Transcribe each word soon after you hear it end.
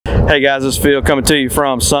Hey guys, this is Phil coming to you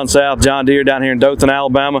from SunSouth John Deere down here in Dothan,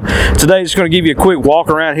 Alabama. Today, just going to give you a quick walk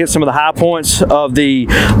around, hit some of the high points of the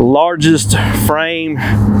largest frame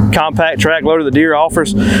compact track loader the Deere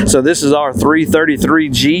offers. So this is our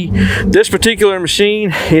 333G. This particular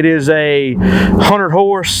machine, it is a 100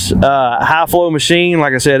 horse high flow machine.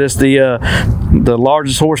 Like I said, it's the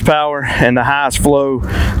largest horsepower and the highest flow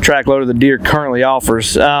track loader the Deere currently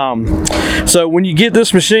offers. So when you get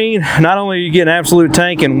this machine, not only are you getting absolute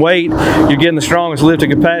tank and weight, you're getting the strongest lifting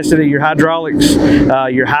capacity, your hydraulics,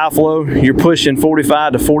 your high flow, you're pushing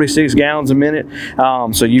 45 to 46 gallons a minute.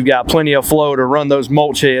 So you've got plenty of flow to run those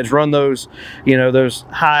mulch heads, run those, those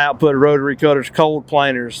high output rotary cutters, cold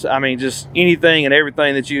planers. I mean, just anything and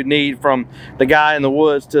everything that you need, from the guy in the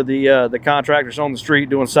woods to the contractors on the street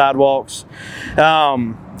doing sidewalks.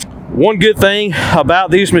 One good thing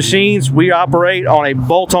about these machines, we operate on a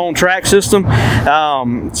bolt-on track system.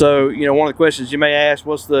 So, one of the questions you may ask,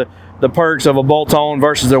 what's the perks of a bolt-on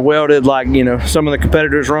versus a welded, like some of the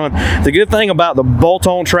competitors run? The good thing about the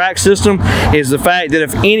bolt-on track system is the fact that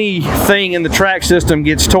if anything in the track system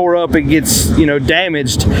gets tore up, it gets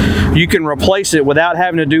damaged, you can replace it without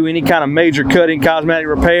having to do any kind of major cutting, cosmetic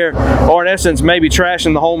repair, or in essence maybe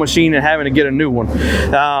trashing the whole machine and having to get a new one.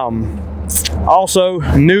 Also,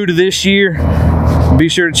 new to this year, be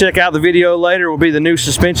sure to check out the video later, will be the new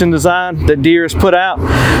suspension design that Deere has put out.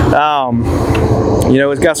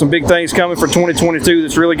 It's got some big things coming for 2022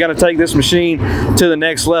 that's really going to take this machine to the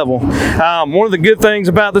next level. One of the good things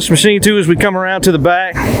about this machine too is we come around to the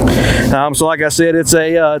back. So like I said, it's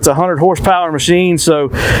a 100 horsepower machine, so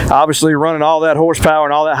obviously running all that horsepower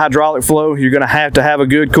and all that hydraulic flow, you're going to have a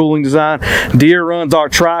good cooling design. Deere runs our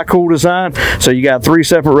tri-cool design, so you got 3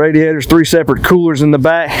 separate radiators, 3 separate coolers in the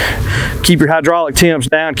back. Keep your hydraulic temps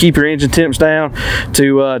down, keep your engine temps down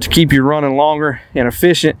to keep you running longer and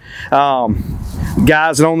efficient.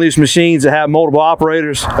 Guys that own these machines that have multiple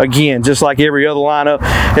operators, again, just like every other lineup,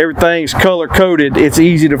 everything's color coded. It's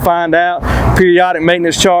easy to find out. Periodic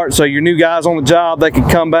maintenance chart, so your new guys on the job, they can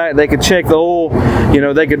come back, they can check the oil,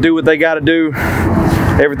 they can do what they got to do.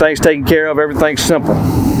 Everything's taken care of, everything's simple.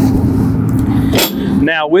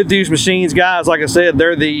 Now with these machines, guys, like I said,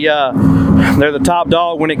 they're the top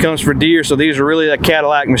dog when it comes for Deere, so these are really a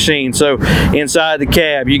Cadillac machine. So inside the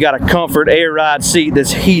cab, you got a comfort air ride seat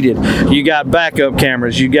that's heated. You got backup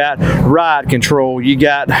cameras, you got ride control, you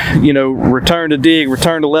got, return to dig,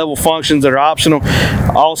 return to level functions that are optional.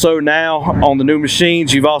 Also now on the new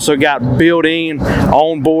machines, you've also got built-in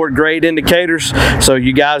onboard grade indicators. So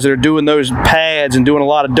you guys that are doing those pads and doing a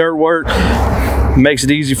lot of dirt work, makes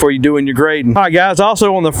it easy for you doing your grading. All right, guys,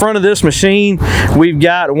 also on the front of this machine, we've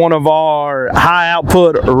got one of our high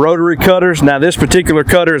output rotary cutters. Now this particular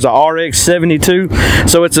cutter is a RX72,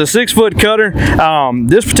 so it's a 6-foot cutter.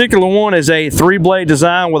 This particular one is a 3-blade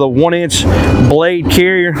design with a 1-inch blade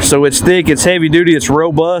carrier, so it's thick, it's heavy duty, it's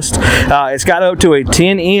robust. It's got up to a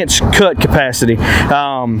 10-inch cut capacity.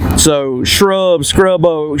 So shrubs, scrub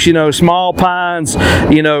oaks, small pines,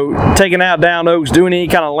 taking out down oaks, doing any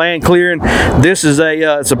kind of land clearing, this is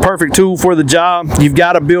it's a perfect tool for the job. You've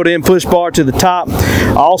got a built-in push bar to the top.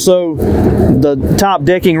 Also, the top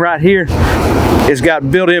decking right here has got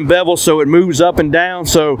built-in bevels, so it moves up and down.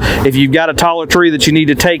 So if you've got a taller tree that you need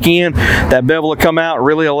to take in, that bevel will come out,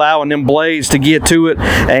 really allowing them blades to get to it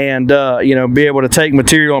and be able to take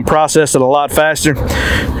material and process it a lot faster.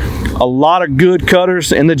 A lot of good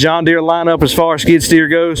cutters in the John Deere lineup as far as skid steer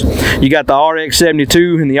goes. You got the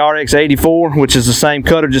RX72 and the RX84, which is the same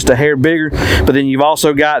cutter, just a hair bigger. But then you've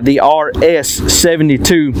also got the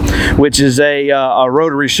RS72, which is a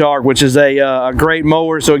rotary shark, which is a great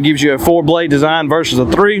mower. So it gives you a 4-blade design versus a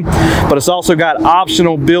 3. But it's also got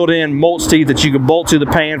optional built-in mulch teeth that you can bolt to the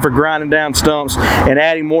pan for grinding down stumps and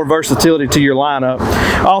adding more versatility to your lineup.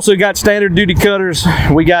 Also got standard duty cutters.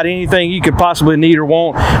 We got anything you could possibly need or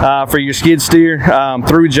want for your skid steer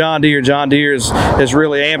through John Deere. John Deere is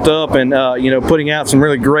really amped up and putting out some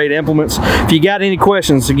really great implements. If you got any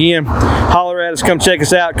questions, again, holler at us, come check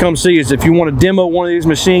us out, come see us. If you want to demo one of these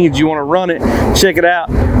machines, you want to run it, check it out,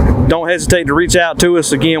 don't hesitate to reach out to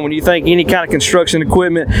us. Again, when you think any kind of construction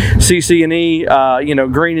equipment, CC&E,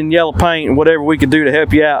 green and yellow paint, whatever we could do to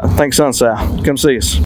help you out, think SunSouth. Come see us.